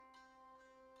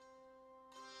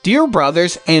Dear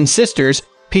brothers and sisters,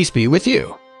 peace be with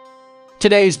you.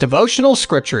 Today's devotional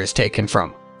scripture is taken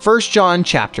from 1 John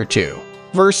chapter 2,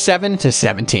 verse 7 to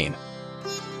 17.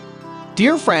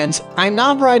 Dear friends, I am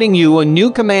not writing you a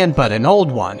new command but an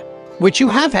old one, which you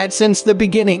have had since the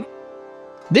beginning.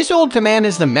 This old command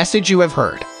is the message you have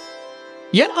heard.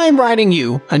 Yet I am writing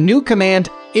you a new command,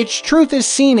 its truth is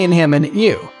seen in him and in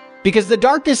you, because the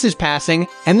darkness is passing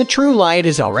and the true light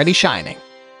is already shining.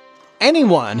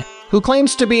 Anyone who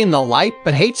claims to be in the light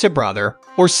but hates a brother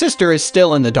or sister is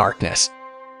still in the darkness.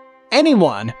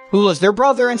 Anyone who lives their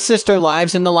brother and sister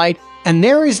lives in the light, and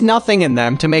there is nothing in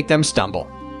them to make them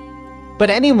stumble. But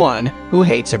anyone who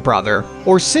hates a brother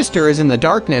or sister is in the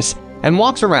darkness and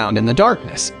walks around in the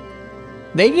darkness.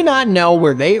 They do not know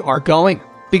where they are going,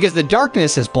 because the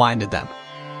darkness has blinded them.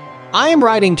 I am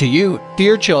writing to you,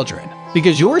 dear children,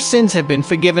 because your sins have been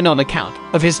forgiven on account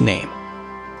of his name.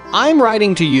 I am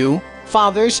writing to you,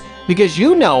 fathers, because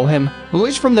you know him who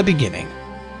is from the beginning.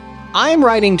 I am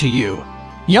writing to you,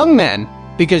 young men,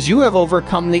 because you have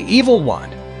overcome the evil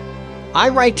one. I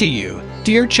write to you,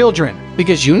 dear children,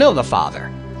 because you know the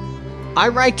Father. I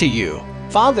write to you,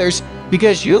 fathers,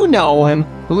 because you know him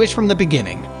who is from the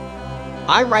beginning.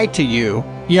 I write to you,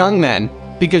 young men,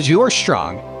 because you are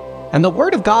strong, and the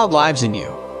word of God lives in you,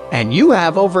 and you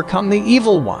have overcome the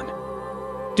evil one.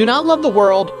 Do not love the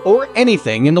world or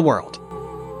anything in the world.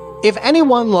 If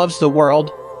anyone loves the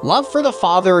world, love for the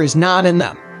Father is not in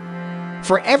them.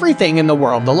 For everything in the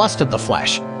world, the lust of the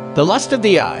flesh, the lust of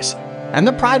the eyes, and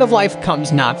the pride of life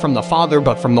comes not from the Father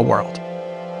but from the world.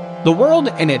 The world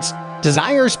and its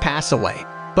desires pass away,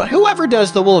 but whoever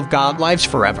does the will of God lives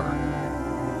forever.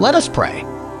 Let us pray.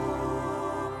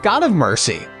 God of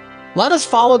mercy, let us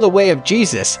follow the way of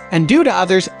Jesus and do to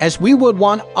others as we would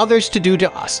want others to do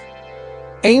to us.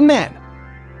 Amen.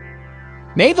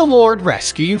 May the Lord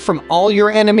rescue you from all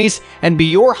your enemies and be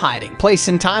your hiding place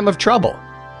in time of trouble.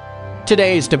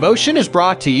 Today's devotion is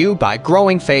brought to you by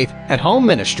Growing Faith at Home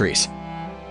Ministries.